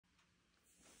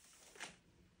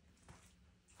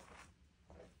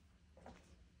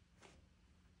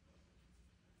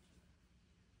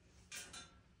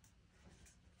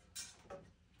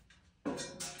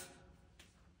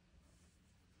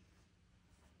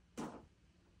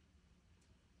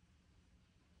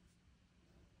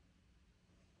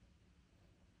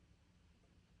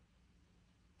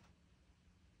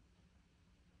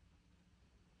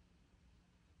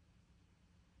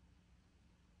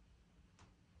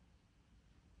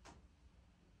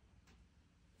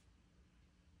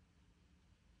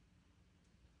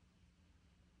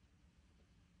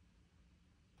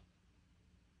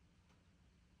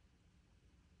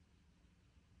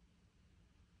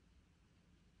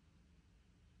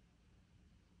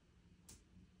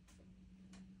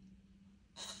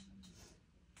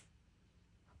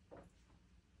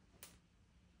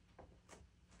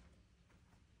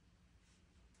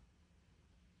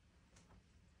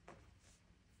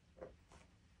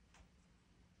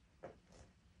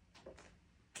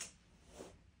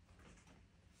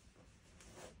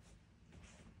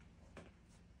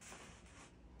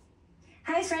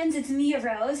Hi friends, it's me,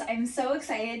 Rose. I'm so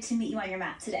excited to meet you on your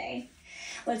mat today.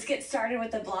 Let's get started with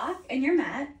the block and your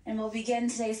mat, and we'll begin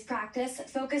today's practice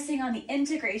focusing on the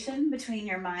integration between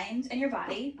your mind and your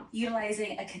body,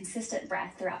 utilizing a consistent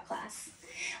breath throughout class.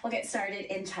 We'll get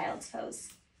started in child's pose.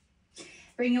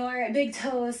 Bring your big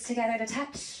toes together to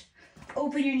touch.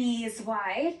 Open your knees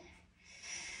wide.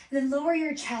 Then lower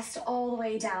your chest all the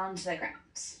way down to the ground.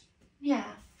 Yeah,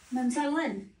 and then settle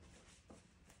in.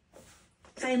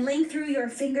 Find length through your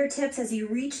fingertips as you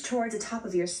reach towards the top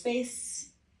of your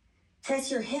space. Press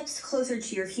your hips closer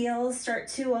to your heels. Start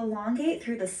to elongate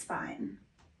through the spine.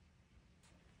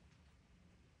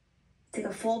 Take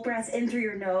a full breath in through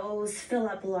your nose. Fill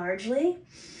up largely.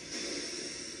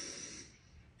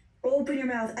 Open your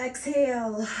mouth.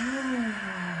 Exhale.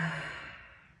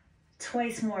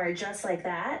 Twice more, just like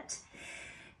that.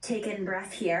 Take in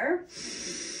breath here.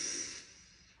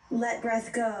 Let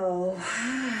breath go.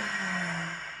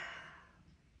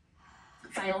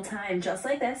 Final time, just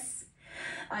like this.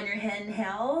 On your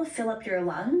inhale, fill up your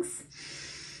lungs.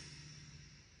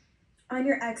 On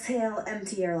your exhale,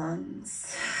 empty your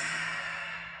lungs.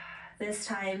 This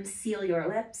time, seal your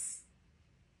lips.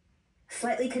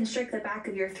 Slightly constrict the back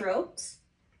of your throat.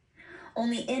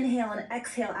 Only inhale and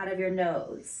exhale out of your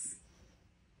nose.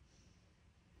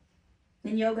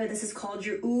 In yoga, this is called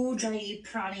your Ujjayi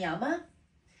pranayama.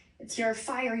 It's your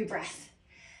fiery breath,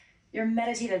 your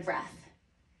meditative breath.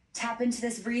 Tap into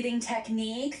this breathing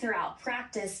technique throughout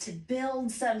practice to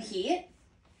build some heat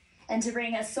and to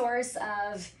bring a source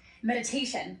of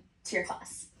meditation to your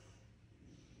class.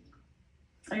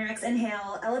 On your next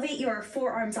inhale, elevate your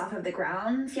forearms off of the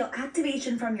ground. Feel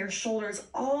activation from your shoulders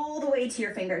all the way to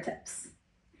your fingertips.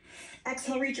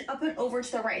 Exhale, reach up and over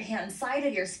to the right-hand side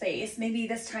of your space. Maybe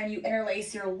this time you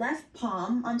interlace your left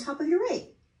palm on top of your right.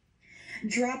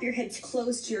 Drop your hips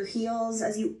close to your heels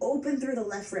as you open through the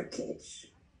left rib cage.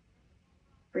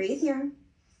 Breathe here.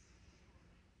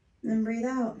 Then breathe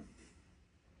out.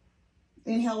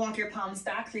 Inhale, walk your palms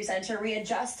back through center.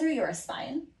 Readjust through your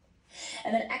spine.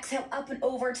 And then exhale up and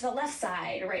over to the left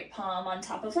side. Right palm on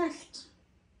top of left.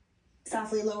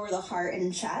 Softly lower the heart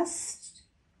and chest.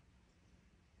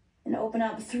 And open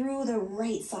up through the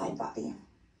right side body.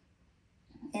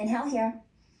 Inhale here.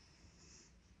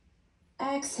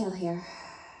 Exhale here.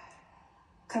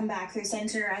 Come back through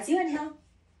center as you inhale.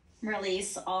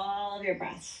 Release all of your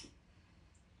breath.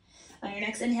 On your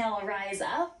next inhale, rise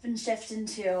up and shift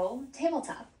into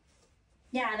tabletop.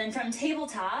 Yeah, and then from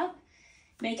tabletop,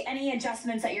 make any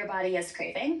adjustments that your body is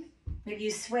craving. Maybe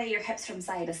you sway your hips from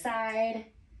side to side.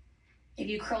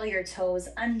 Maybe you curl your toes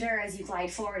under as you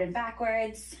glide forward and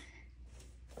backwards.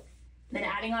 Then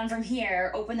adding on from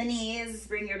here, open the knees,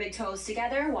 bring your big toes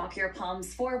together, walk your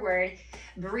palms forward,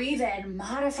 breathe in,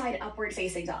 modified upward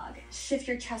facing dog. Shift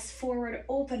your chest forward,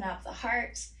 open up the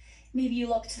heart. Maybe you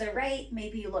look to the right,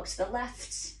 maybe you look to the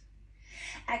left.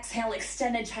 Exhale,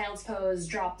 extended child's pose,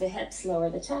 drop the hips, lower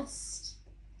the chest.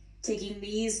 Taking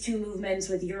these two movements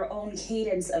with your own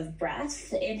cadence of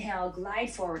breath. Inhale, glide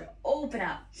forward, open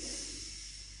up.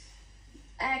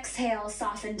 Exhale,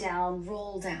 soften down,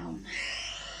 roll down.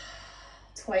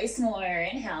 Twice more,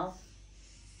 inhale.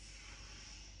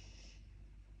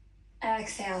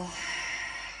 Exhale.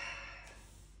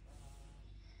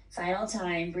 Final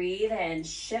time, breathe in,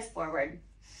 shift forward.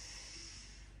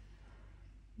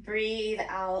 Breathe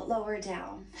out, lower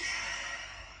down.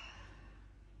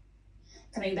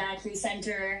 Coming back through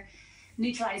center,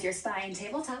 neutralize your spine,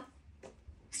 tabletop.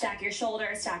 Stack your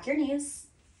shoulders, stack your knees.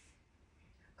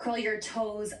 Curl your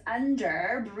toes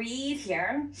under, breathe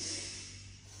here.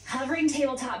 Hovering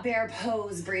tabletop bear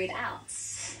pose, breathe out.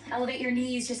 Elevate your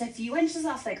knees just a few inches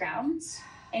off the ground.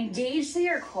 Engage through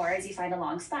your core as you find a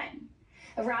long spine.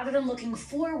 Rather than looking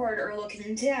forward or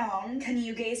looking down, can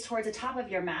you gaze towards the top of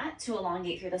your mat to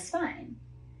elongate through the spine?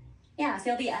 Yeah,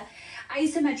 feel the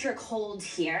isometric hold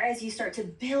here as you start to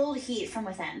build heat from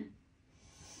within.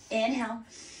 Inhale.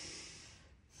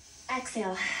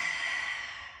 Exhale.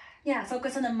 Yeah,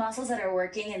 focus on the muscles that are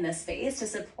working in this space to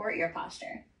support your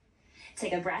posture.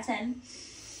 Take a breath in.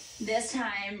 This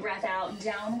time, breath out,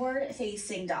 downward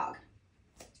facing dog.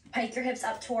 Pike your hips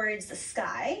up towards the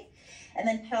sky, and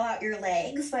then pedal out your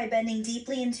legs by bending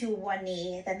deeply into one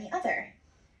knee, then the other.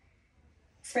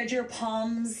 Spread your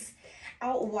palms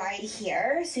out wide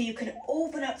here so you can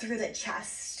open up through the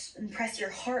chest and press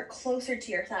your heart closer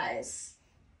to your thighs.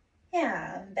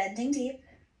 Yeah, bending deep.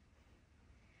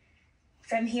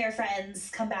 From here, friends,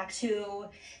 come back to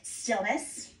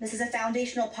stillness. This is a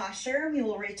foundational posture we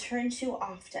will return to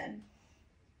often.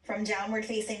 From downward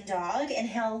facing dog,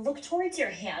 inhale, look towards your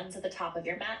hands at the top of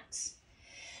your mat.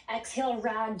 Exhale,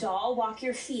 ragdoll, walk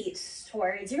your feet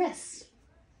towards your wrists.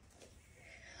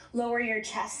 Lower your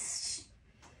chest.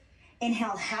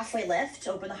 Inhale, halfway lift,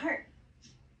 open the heart.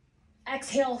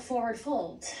 Exhale, forward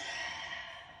fold.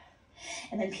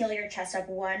 And then peel your chest up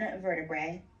one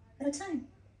vertebrae at a time.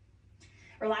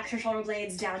 Relax your shoulder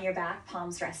blades down your back,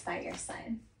 palms rest by your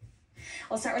side.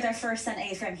 We'll start with our first Sun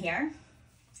A from here.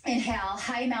 Inhale,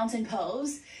 high mountain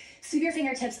pose. Sweep your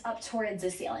fingertips up towards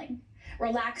the ceiling.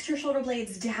 Relax your shoulder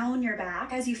blades down your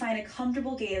back as you find a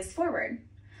comfortable gaze forward.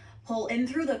 Pull in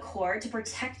through the core to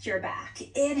protect your back.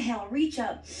 Inhale, reach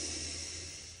up.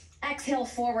 Exhale,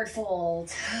 forward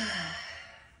fold.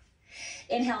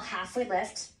 Inhale, halfway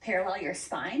lift, parallel your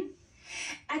spine.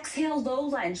 Exhale, low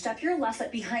lunge, step your left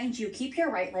foot behind you, keep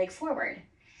your right leg forward.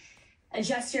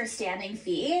 Adjust your standing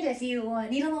feet if you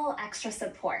need a little extra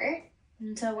support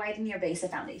to widen your base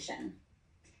of foundation.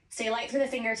 Stay light through the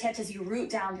fingertips as you root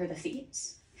down through the feet.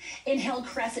 Inhale,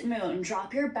 crescent moon,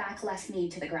 drop your back left knee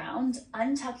to the ground,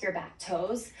 untuck your back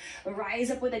toes, rise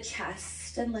up with the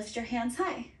chest and lift your hands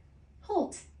high.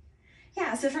 Hold.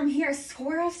 Yeah, so from here,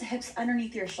 square off the hips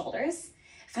underneath your shoulders.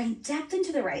 Find depth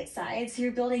into the right side, so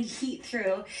you're building heat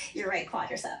through your right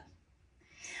quadricep.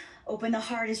 Open the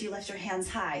heart as you lift your hands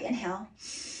high. Inhale.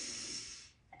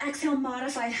 Exhale,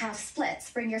 modified half splits.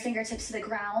 Bring your fingertips to the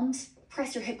ground.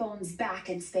 Press your hip bones back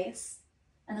in space.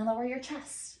 And then lower your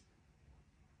chest.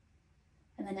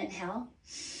 And then inhale.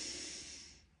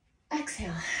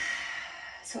 Exhale.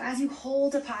 So as you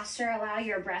hold a posture, allow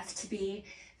your breath to be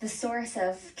the source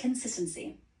of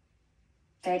consistency,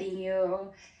 guiding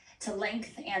you to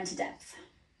length and to depth.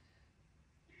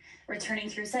 Returning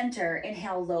through center,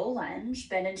 inhale, low lunge,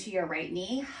 bend into your right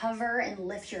knee, hover and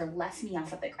lift your left knee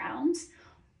off of the ground,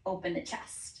 open the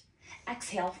chest.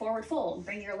 Exhale, forward fold,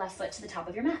 bring your left foot to the top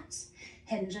of your mat,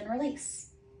 hinge and release.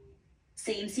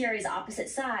 Same series, opposite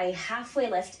side, halfway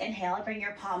lift, inhale, bring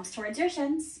your palms towards your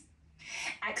shins.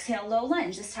 Exhale, low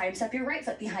lunge, this time step your right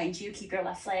foot behind you, keep your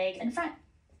left leg in front.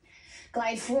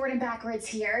 Glide forward and backwards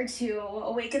here to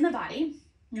awaken the body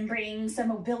and bring some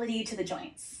mobility to the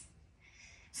joints.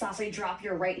 Softly drop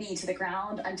your right knee to the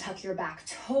ground, untuck your back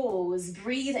toes,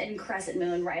 breathe in crescent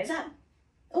moon, rise up,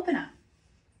 open up.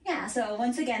 Yeah, so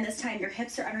once again, this time your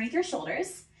hips are underneath your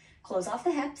shoulders, close off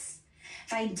the hips,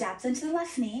 find depth into the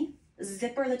left knee,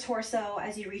 zipper the torso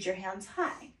as you reach your hands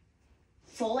high.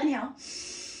 Full inhale,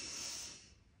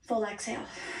 full exhale.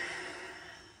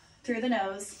 Through the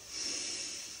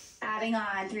nose, adding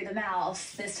on through the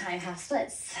mouth, this time half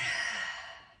splits.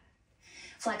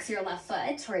 Flex your left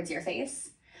foot towards your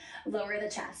face, lower the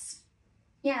chest.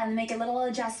 Yeah, and make a little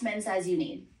adjustments as you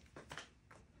need.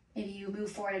 Maybe you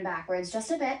move forward and backwards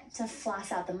just a bit to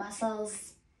floss out the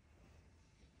muscles.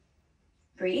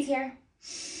 Breathe here,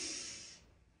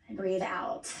 and breathe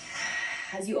out.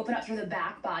 As you open up through the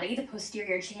back body, the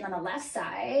posterior chain on the left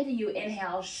side, you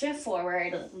inhale, shift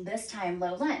forward, this time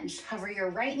low lunge. Hover your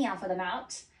right knee off of the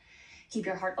mat. Keep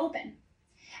your heart open.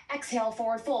 Exhale,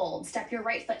 forward fold. Step your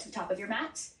right foot to the top of your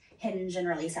mat. Hinge and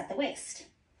release at the waist.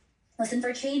 Listen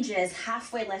for changes.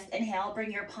 Halfway lift, inhale,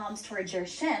 bring your palms towards your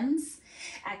shins.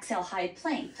 Exhale, high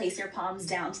plank. Place your palms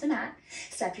down to the mat.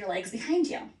 Step your legs behind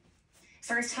you.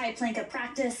 First high plank of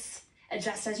practice,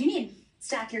 adjust as you need.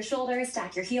 Stack your shoulders,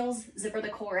 stack your heels, zipper the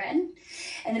core in.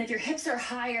 And then if your hips are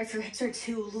high or if your hips are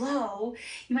too low,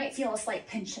 you might feel a slight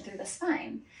pinch through the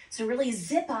spine. So really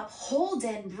zip up, hold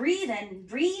in,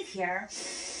 breathe here.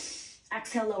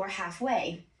 Exhale, lower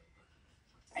halfway.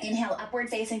 Inhale, upward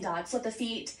facing dog, flip the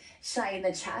feet, shine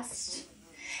the chest.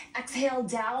 Exhale,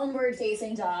 downward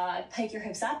facing dog, pike your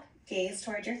hips up, gaze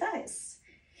towards your thighs.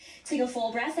 Take a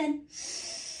full breath in.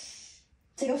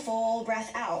 Take a full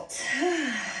breath out.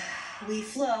 We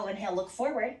flow, inhale, look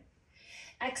forward.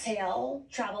 Exhale,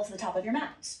 travel to the top of your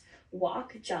mat.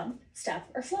 Walk, jump, step,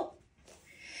 or float.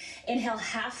 Inhale,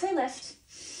 halfway lift.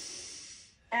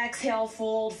 Exhale,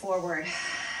 fold forward.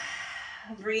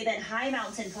 Breathe in, high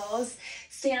mountain pose.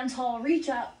 Stand tall, reach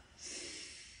up.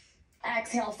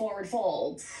 Exhale, forward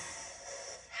fold.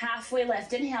 Halfway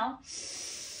lift, inhale.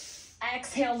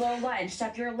 Exhale, low lunge.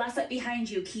 Step your left foot behind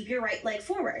you. Keep your right leg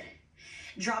forward.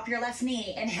 Drop your left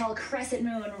knee. Inhale, crescent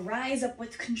moon. Rise up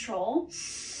with control.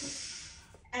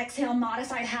 Exhale,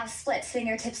 modified half splits.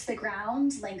 Fingertips to the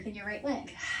ground. Lengthen your right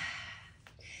leg.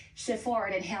 Shift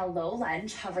forward. Inhale, low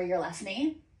lunge. Hover your left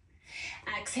knee.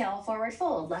 Exhale, forward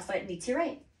fold. Left foot meets your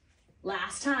right.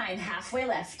 Last time, halfway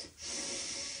lift.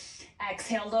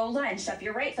 Exhale, low lunge. Step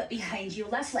your right foot behind you.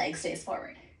 Left leg stays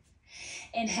forward.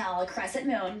 Inhale, crescent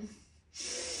moon.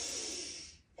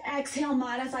 Exhale,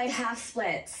 modified half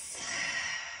splits.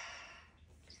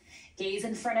 Gaze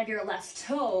in front of your left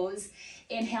toes.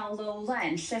 Inhale, low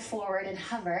lunge. Shift forward and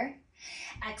hover.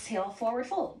 Exhale, forward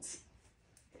folds.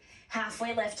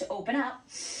 Halfway lift to open up.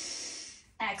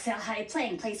 Exhale, high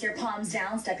plank. Place your palms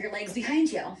down, step your legs behind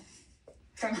you.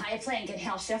 From high plank,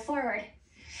 inhale, shift forward.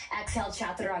 Exhale,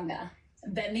 chaturanga.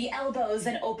 Bend the elbows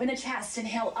and open the chest.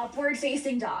 Inhale, upward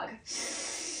facing dog.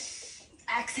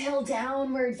 Exhale,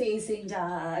 downward facing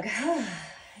dog.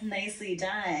 Nicely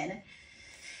done.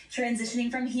 Transitioning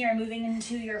from here, moving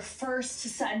into your first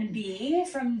sun B.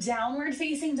 From downward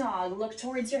facing dog, look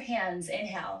towards your hands.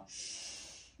 Inhale.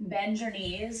 Bend your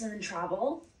knees and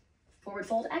travel. Forward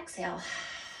fold, exhale.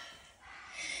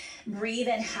 Breathe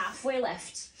in, halfway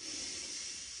lift.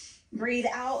 Breathe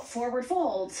out, forward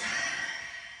fold.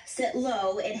 Sit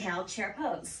low, inhale, chair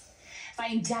pose.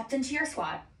 Find depth into your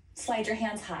squat. Slide your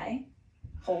hands high.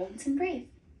 Hold and breathe.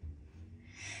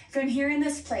 From here in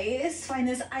this place, find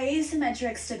this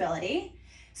isometric stability.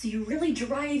 So you really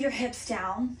drive your hips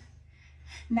down.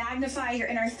 Magnify your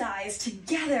inner thighs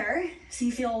together so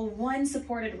you feel one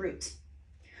supported root.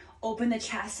 Open the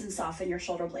chest and soften your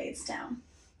shoulder blades down.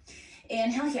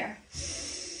 Inhale here.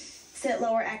 Sit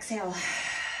lower, exhale.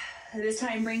 This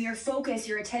time, bring your focus,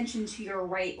 your attention to your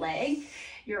right leg,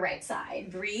 your right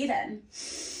side. Breathe in.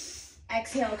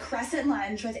 Exhale, crescent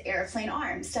lunge with airplane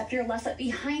arms. Step your left foot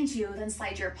behind you, then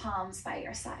slide your palms by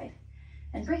your side.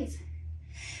 And breathe.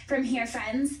 From here,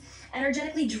 friends,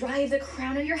 energetically drive the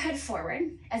crown of your head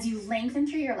forward as you lengthen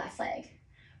through your left leg.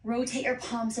 Rotate your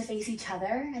palms to face each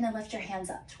other, and then lift your hands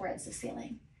up towards the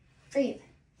ceiling. Breathe.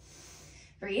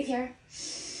 Breathe here.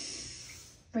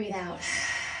 Breathe out.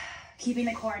 Keeping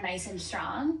the core nice and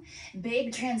strong.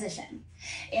 Big transition.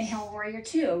 Inhale, warrior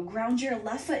two. Ground your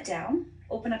left foot down.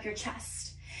 Open up your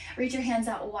chest. Reach your hands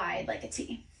out wide like a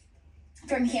T.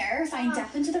 From here, find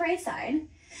depth into the right side.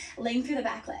 Length through the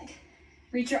back leg.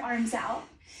 Reach your arms out,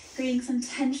 creating some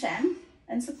tension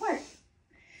and support.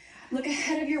 Look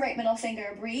ahead of your right middle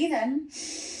finger. Breathe in.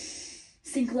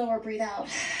 Sink lower, breathe out.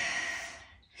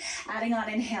 Adding on,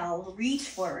 inhale, reach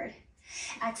forward.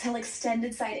 Exhale,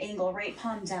 extended side angle, right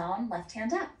palm down, left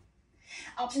hand up.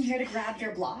 Option here to grab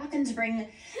your block and to bring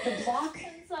the block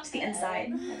to the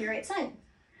inside of your right side.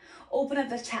 Open up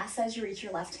the chest as you reach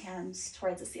your left hand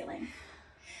towards the ceiling.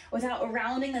 Without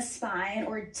rounding the spine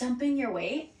or dumping your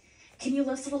weight, can you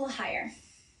lift a little higher?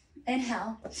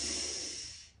 Inhale.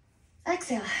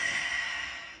 Exhale.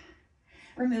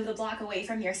 Remove the block away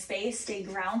from your space. Stay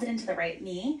grounded into the right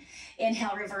knee.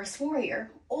 Inhale, reverse warrior.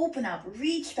 Open up,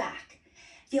 reach back.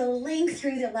 Feel length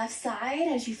through the left side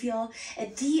as you feel a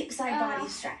deep side body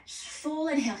stretch. Full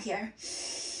inhale here.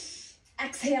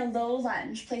 Exhale, low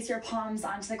lunge. Place your palms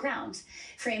onto the ground.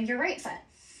 Frame your right foot.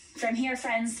 From here,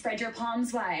 friends, spread your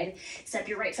palms wide. Step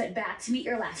your right foot back to meet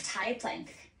your left, high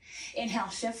plank. Inhale,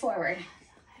 shift forward.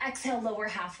 Exhale, lower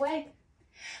halfway.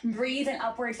 Breathe in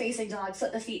upward facing dog.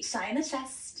 Flip the feet, shine the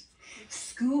chest.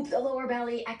 Scoop the lower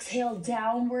belly. Exhale,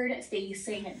 downward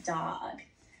facing dog.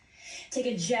 Take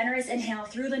a generous inhale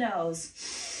through the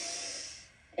nose.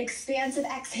 Expansive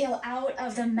exhale out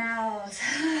of the mouth.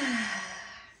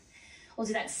 We'll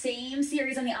do that same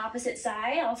series on the opposite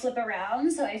side. I'll flip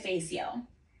around so I face you.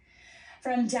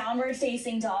 From downward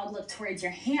facing dog, look towards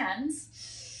your hands.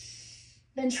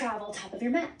 Then travel top of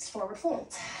your mat, forward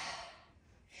fold.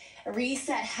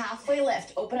 Reset, halfway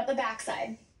lift, open up the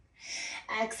backside.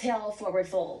 Exhale, forward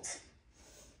fold.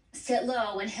 Sit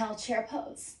low, inhale, chair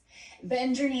pose.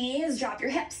 Bend your knees, drop your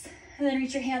hips, and then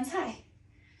reach your hands high.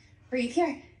 Breathe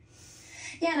here.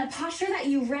 Yeah, in a posture that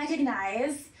you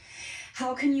recognize,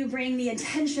 how can you bring the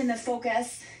intention, the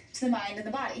focus to the mind and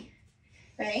the body,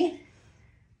 right?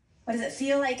 What does it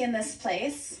feel like in this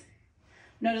place?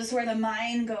 Notice where the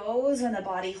mind goes when the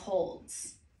body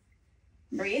holds.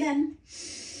 Breathe in,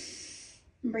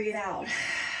 breathe out.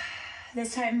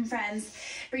 This time, friends,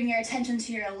 bring your attention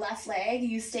to your left leg.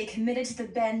 You stay committed to the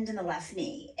bend in the left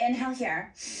knee. Inhale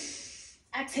here.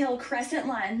 Exhale, crescent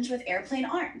lunge with airplane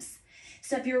arms.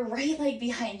 Step your right leg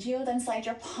behind you, then slide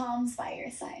your palms by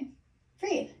your side.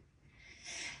 Breathe.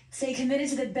 Stay committed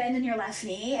to the bend in your left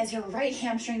knee as your right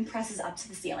hamstring presses up to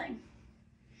the ceiling.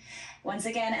 Once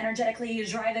again, energetically, you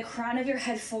drive the crown of your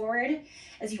head forward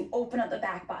as you open up the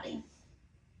back body.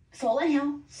 Full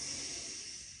inhale.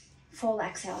 Full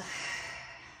exhale.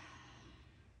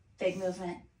 Big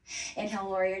movement. Inhale,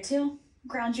 warrior two.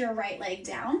 Ground your right leg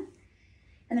down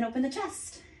and then open the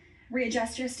chest.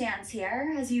 Readjust your stance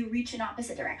here as you reach in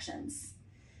opposite directions.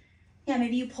 Yeah,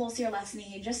 maybe you pulse your left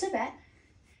knee just a bit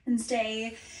and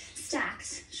stay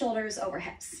stacked, shoulders over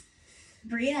hips.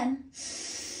 Breathe in,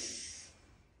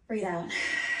 breathe out.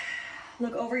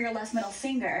 Look over your left middle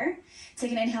finger.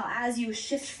 Take an inhale as you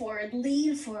shift forward,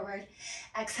 lean forward.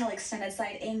 Exhale, extended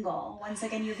side angle. Once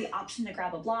again, you have the option to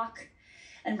grab a block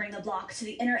and bring the block to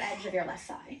the inner edge of your left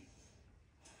thigh.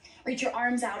 Reach your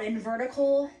arms out in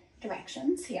vertical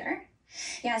directions here.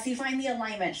 Yeah, so you find the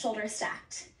alignment, shoulders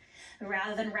stacked.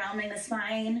 Rather than rounding the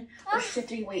spine or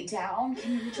shifting weight down,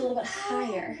 can you reach a little bit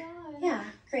higher? Yeah,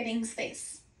 creating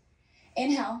space.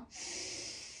 Inhale.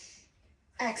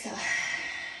 Exhale.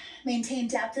 Maintain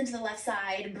depth into the left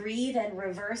side. Breathe and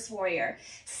reverse warrior.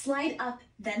 Slide up,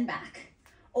 then back.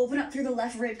 Open up through the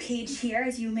left rib cage here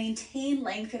as you maintain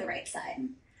length through the right side.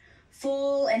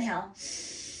 Full inhale.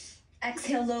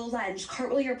 Exhale, low lunge.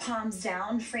 Cartwheel your palms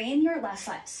down. Frame your left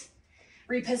foot.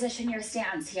 Reposition your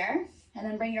stance here. And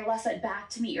then bring your left foot back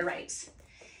to meet your right.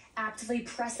 Actively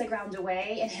press the ground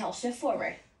away. Inhale, shift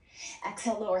forward.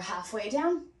 Exhale, lower halfway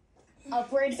down.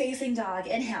 Upward facing dog.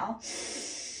 Inhale.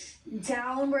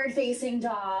 Downward facing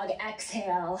dog.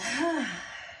 Exhale.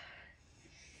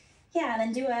 Yeah, and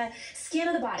then do a scan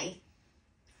of the body.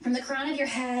 From the crown of your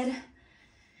head,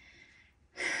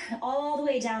 all the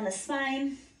way down the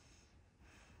spine,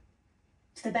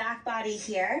 to the back body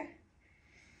here.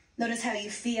 Notice how you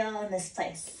feel in this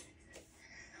place.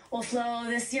 We'll flow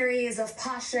this series of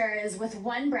postures with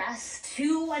one breath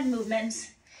to one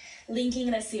movement,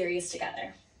 linking the series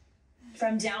together.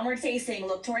 From downward facing,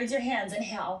 look towards your hands,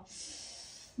 inhale.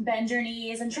 Bend your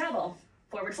knees and travel,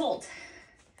 forward fold.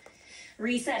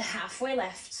 Reset, halfway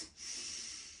lift.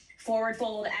 Forward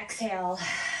fold, exhale.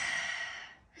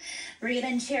 Breathe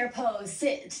in, chair pose,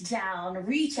 sit down,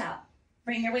 reach up.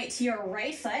 Bring your weight to your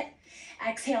right foot.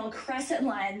 Exhale, crescent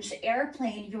lunge,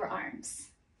 airplane your arms.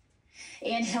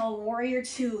 Inhale, warrior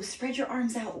two, spread your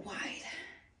arms out wide.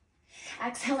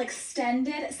 Exhale,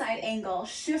 extended side angle,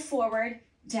 shift forward,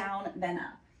 down, then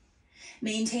up.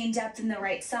 Maintain depth in the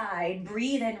right side.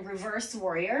 Breathe in, reverse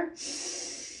warrior.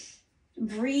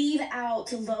 Breathe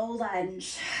out, low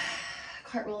lunge.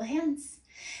 Cartwheel the hands.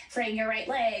 Frame your right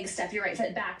leg, step your right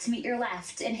foot back to meet your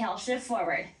left. Inhale, shift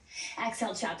forward.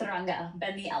 Exhale, chaturanga,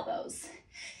 bend the elbows.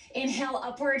 Inhale,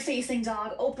 upward facing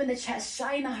dog, open the chest,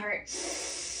 shine the heart.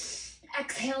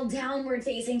 Exhale, downward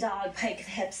facing dog, pike the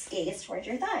hips, gaze towards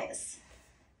your thighs.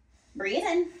 Breathe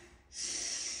in.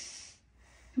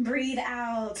 Breathe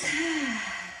out.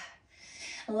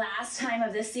 Last time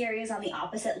of this series on the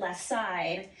opposite left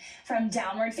side. From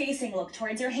downward facing, look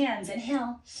towards your hands,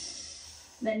 inhale.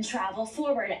 Then travel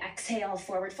forward, exhale,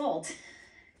 forward fold.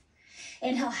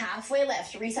 Inhale, halfway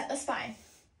lift, reset the spine.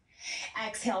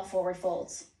 Exhale, forward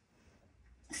folds.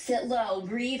 Sit low,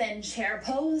 breathe in, chair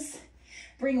pose.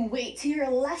 Bring weight to your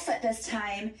left foot this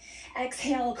time.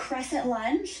 Exhale, crescent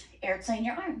lunge, airplane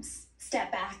your arms.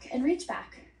 Step back and reach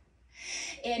back.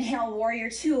 Inhale, warrior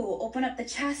two, open up the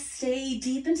chest, stay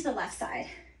deep into the left side.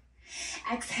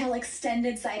 Exhale,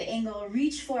 extended side angle,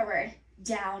 reach forward,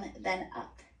 down, then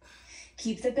up.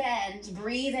 Keep the bend,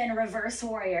 breathe in, reverse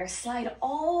warrior, slide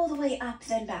all the way up,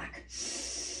 then back.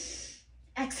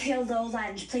 Exhale, low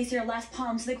lunge, place your left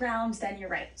palm to the ground, then your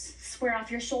right. Square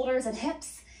off your shoulders and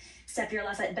hips, step your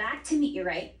left foot back to meet your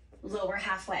right, lower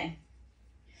halfway.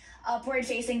 Upward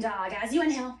facing dog as you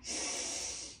inhale.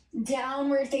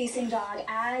 Downward facing dog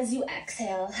as you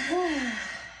exhale.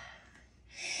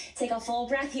 Take a full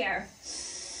breath here.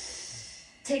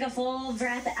 Take a full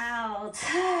breath out.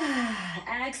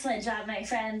 Excellent job, my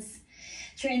friends.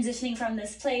 Transitioning from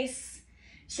this place,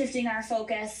 shifting our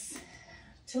focus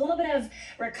to a little bit of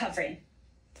recovery.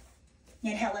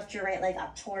 Inhale, lift your right leg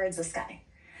up towards the sky.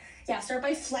 Yeah, start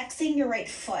by flexing your right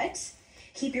foot.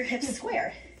 Keep your hips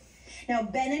squared. Now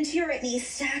bend into your right knee,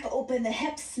 stack open the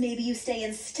hips. Maybe you stay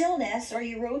in stillness or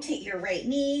you rotate your right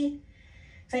knee,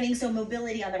 finding some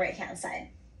mobility on the right hand side.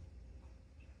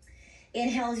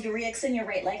 Inhale as you re-extend your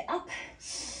right leg up.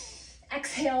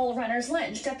 Exhale, runner's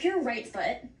lunge. Step your right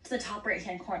foot to the top right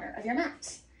hand corner of your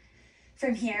mat.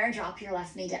 From here, drop your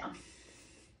left knee down.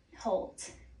 Hold.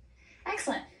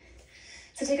 Excellent.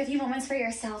 So take a few moments for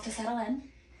yourself to settle in.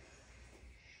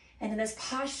 And in this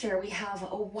posture, we have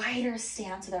a wider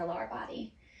stance with our lower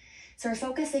body. So we're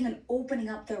focusing on opening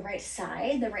up the right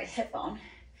side, the right hip bone.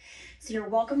 So you're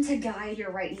welcome to guide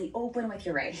your right knee open with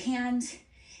your right hand.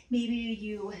 Maybe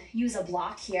you use a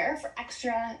block here for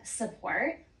extra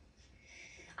support.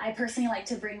 I personally like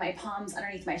to bring my palms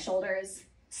underneath my shoulders,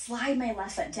 slide my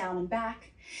left foot down and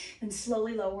back, and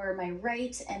slowly lower my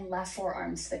right and left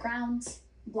forearms to the ground.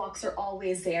 Blocks are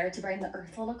always there to bring the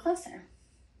earth a little closer.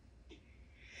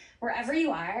 Wherever you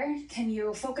are, can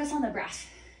you focus on the breath?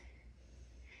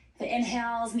 The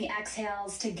inhales and the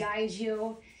exhales to guide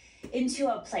you into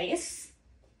a place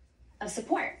of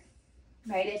support,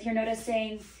 right? If you're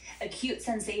noticing acute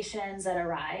sensations that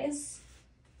arise,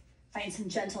 find some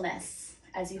gentleness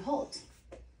as you hold.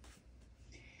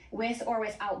 With or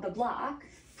without the block,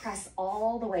 press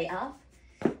all the way up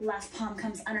Left palm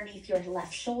comes underneath your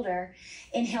left shoulder.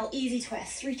 Inhale, easy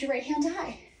twist. Reach your right hand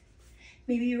high.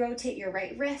 Maybe you rotate your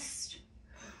right wrist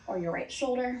or your right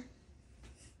shoulder.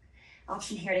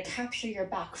 Option here to capture your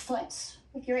back foot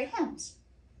with your right hand.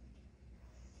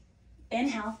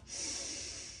 Inhale.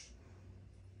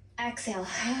 Exhale.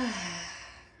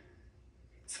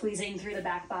 Squeezing through the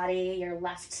back body. Your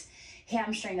left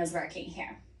hamstring is working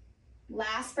here.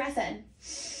 Last breath in.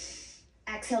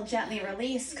 Exhale, gently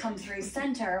release, come through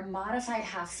center, modified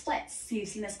half splits. You've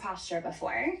seen this posture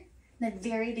before in the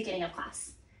very beginning of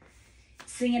class.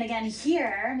 Swing it again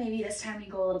here. Maybe this time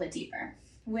you go a little bit deeper.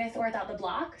 With or without the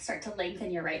block, start to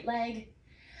lengthen your right leg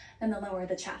and then lower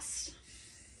the chest.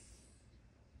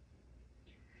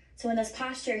 So in this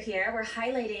posture here, we're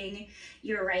highlighting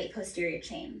your right posterior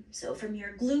chain. So from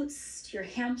your glutes to your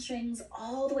hamstrings,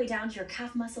 all the way down to your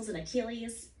calf muscles and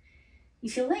Achilles, you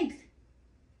feel length.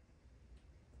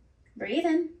 Breathe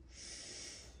in,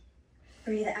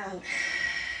 breathe out.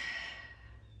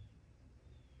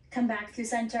 Come back through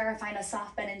center, find a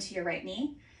soft bend into your right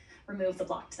knee. Remove the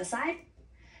block to the side.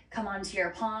 Come onto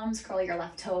your palms, curl your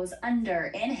left toes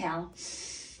under. Inhale,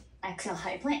 exhale,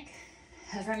 high plank.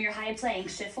 From your high plank,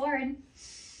 shift forward,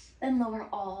 then lower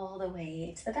all the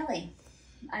way to the belly.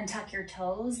 Untuck your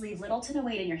toes, leave little to no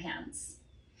weight in your hands.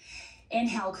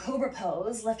 Inhale, cobra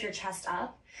pose, lift your chest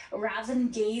up. Rather than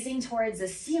gazing towards the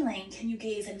ceiling, can you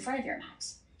gaze in front of your mat,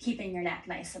 keeping your neck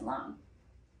nice and long?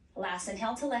 Last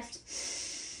inhale to lift,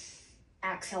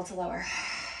 exhale to lower.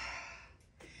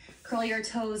 Curl your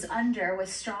toes under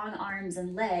with strong arms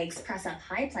and legs, press up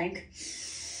high plank,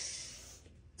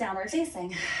 downward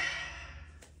facing.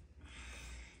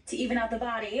 To even out the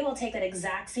body, we'll take that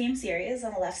exact same series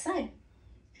on the left side.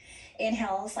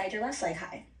 Inhale, slide your left leg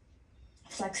high.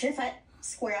 Flex your foot,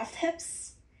 square off the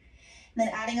hips. Then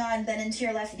adding on, bend into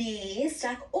your left knee,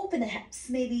 stack open the hips.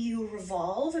 Maybe you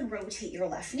revolve and rotate your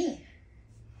left knee.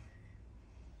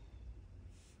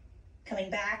 Coming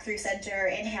back through center,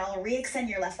 inhale, re-extend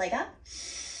your left leg up.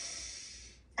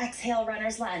 Exhale,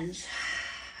 runner's lunge.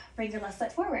 Bring your left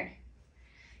foot forward.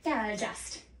 Yeah, and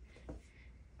adjust.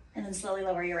 And then slowly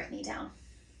lower your right knee down.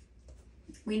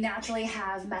 We naturally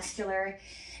have muscular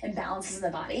imbalances in the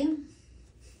body.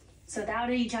 So without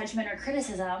any judgment or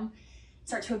criticism,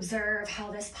 start to observe how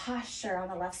this posture on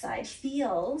the left side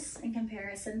feels in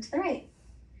comparison to the right.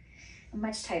 I'm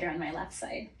much tighter on my left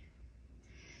side.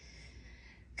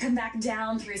 Come back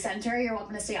down through center. You're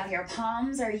welcome to stay on your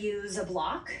palms or use a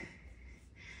block.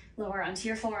 Lower onto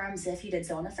your forearms if you did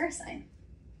so on the first side.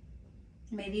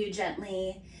 Maybe you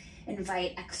gently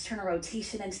invite external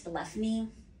rotation into the left knee,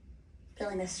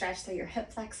 feeling the stretch through your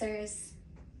hip flexors.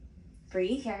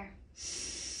 Breathe here.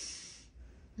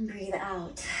 Breathe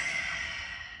out.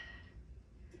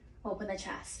 Open the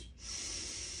chest.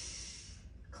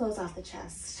 Close off the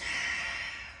chest.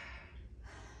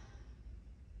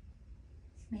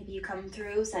 Maybe you come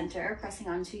through center, pressing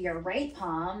onto your right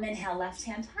palm. Inhale, left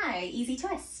hand high, easy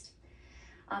twist.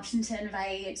 Option to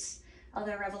invite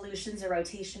other revolutions or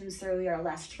rotations through your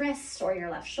left wrist or your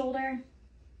left shoulder.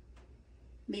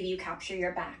 Maybe you capture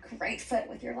your back right foot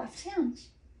with your left hand.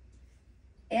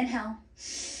 Inhale.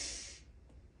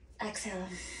 Exhale.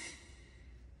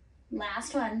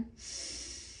 Last one.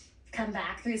 Come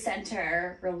back through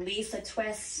center. Release a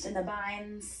twist in the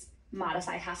binds.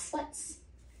 Modify half splits.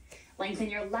 Lengthen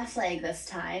your left leg this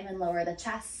time and lower the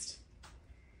chest.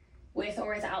 With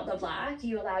or without the block,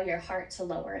 you allow your heart to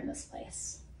lower in this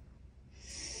place.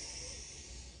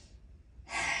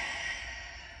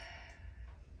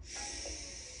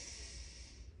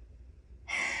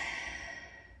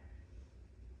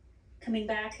 Coming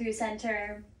back through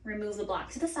center, remove the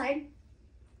block to the side.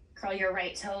 Curl your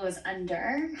right toes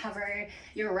under, hover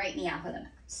your right knee off of the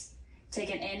mat.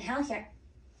 Take an inhale here.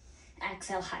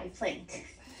 Exhale, high plank.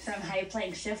 From high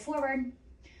plank, shift forward.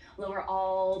 Lower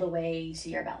all the way to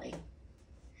your belly.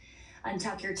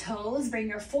 Untuck your toes, bring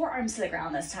your forearms to the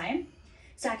ground this time.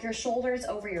 Stack your shoulders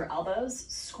over your elbows.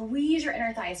 Squeeze your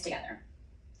inner thighs together.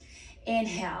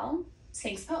 Inhale,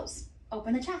 Sphinx pose.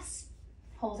 Open the chest.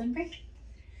 Hold and breathe.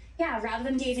 Yeah, rather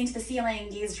than gazing to the ceiling,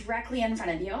 gaze directly in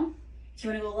front of you. If you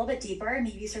want to go a little bit deeper,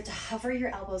 maybe you start to hover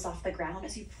your elbows off the ground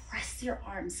as you press your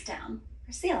arms down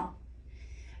for seal.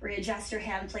 Readjust your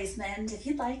hand placement if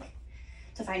you'd like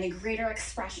to find a greater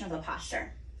expression of the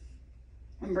posture.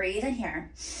 And breathe in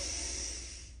here.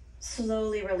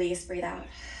 Slowly release, breathe out.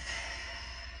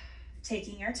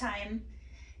 Taking your time,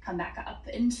 come back up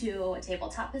into a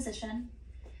tabletop position.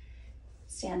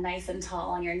 Stand nice and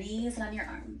tall on your knees and on your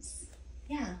arms.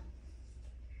 Yeah.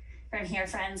 From here,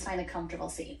 friends, find a comfortable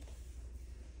seat.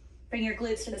 Bring your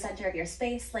glutes to the center of your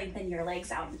space, lengthen your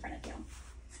legs out in front of you.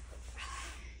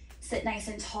 Sit nice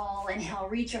and tall. Inhale,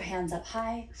 reach your hands up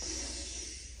high.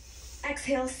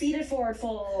 Exhale, seated forward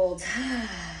fold.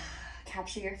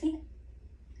 Capture your feet.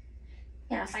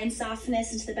 Yeah, find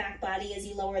softness into the back body as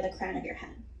you lower the crown of your head.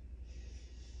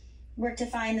 Work to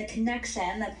find the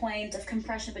connection, the point of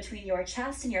compression between your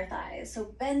chest and your thighs.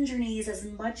 So bend your knees as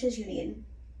much as you need.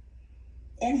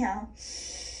 Inhale.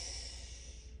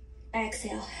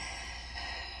 Exhale.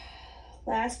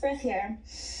 Last breath here.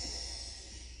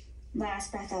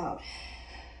 Last breath out.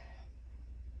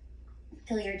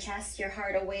 Feel your chest, your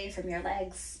heart away from your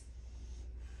legs.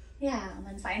 Yeah, and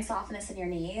then find softness in your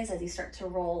knees as you start to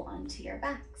roll onto your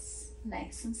backs,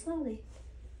 nice and slowly.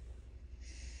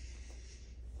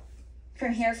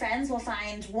 From here, friends, we'll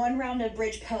find one round of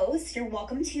bridge pose. You're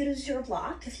welcome to use your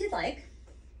block if you'd like.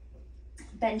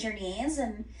 Bend your knees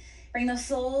and bring the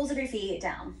soles of your feet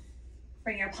down.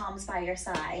 Bring your palms by your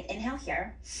side. Inhale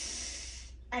here.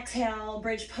 Exhale,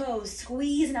 bridge pose.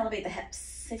 Squeeze and elevate the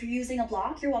hips. If you're using a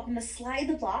block, you're welcome to slide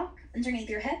the block underneath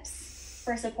your hips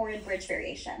for a supported bridge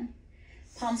variation.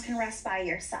 Palms can rest by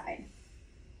your side.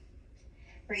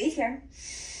 Breathe here.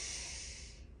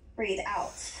 Breathe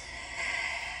out.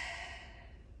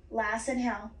 Last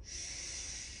inhale.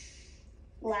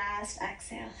 Last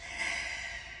exhale.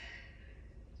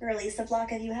 Release the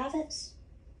block if you have it.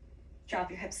 Drop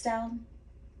your hips down.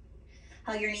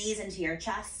 Hug your knees into your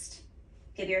chest.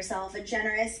 Give yourself a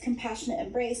generous, compassionate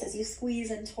embrace as you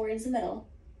squeeze in towards the middle.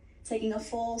 Taking a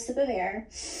full sip of air.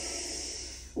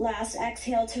 Last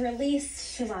exhale to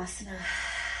release, Shavasana.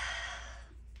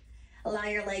 Allow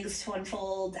your legs to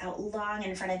unfold out long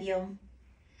in front of you.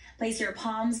 Place your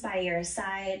palms by your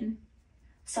side.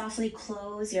 Softly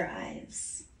close your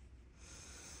eyes.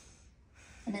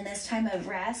 And in this time of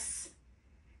rest,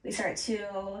 we start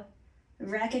to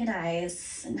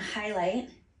recognize and highlight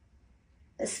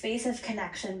the space of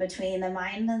connection between the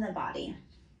mind and the body.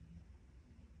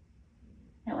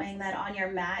 Knowing that on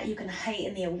your mat, you can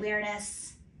heighten the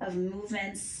awareness of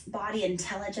movements, body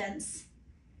intelligence,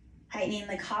 heightening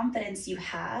the confidence you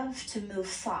have to move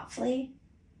thoughtfully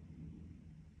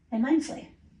and mindfully.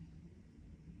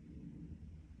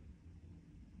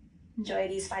 Enjoy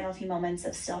these final few moments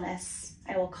of stillness.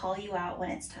 I will call you out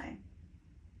when it's time.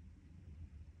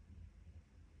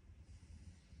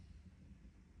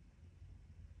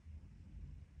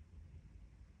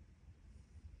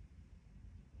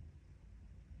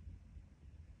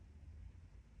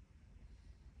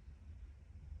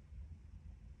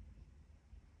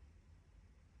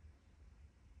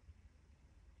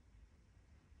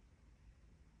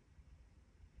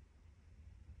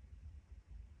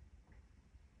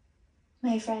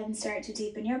 My friends, start to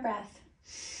deepen your breath.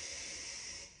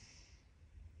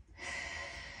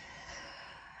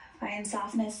 Find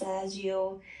softness as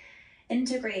you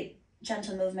integrate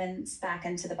gentle movements back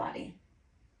into the body.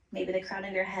 Maybe the crown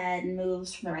of your head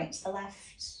moves from the right to the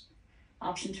left.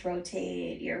 Option to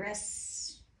rotate your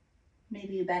wrists.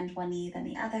 Maybe you bend one knee, then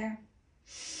the other.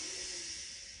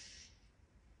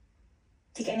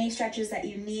 Take any stretches that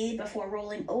you need before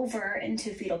rolling over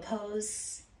into fetal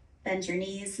pose. Bend your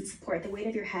knees and support the weight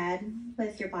of your head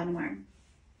with your bottom arm.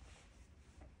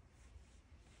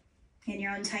 In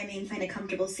your own timing, find a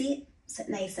comfortable seat. Sit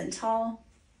nice and tall.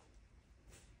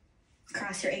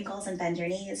 Cross your ankles and bend your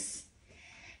knees.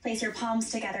 Place your palms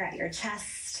together at your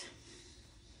chest.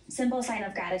 Simple sign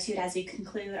of gratitude as we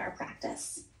conclude our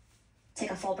practice. Take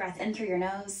a full breath in through your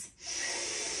nose.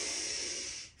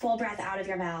 Full breath out of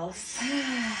your mouth.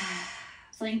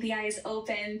 Blink the eyes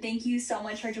open. Thank you so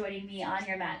much for joining me on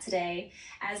your mat today.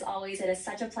 As always, it is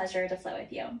such a pleasure to flow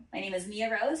with you. My name is Mia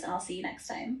Rose, and I'll see you next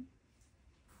time.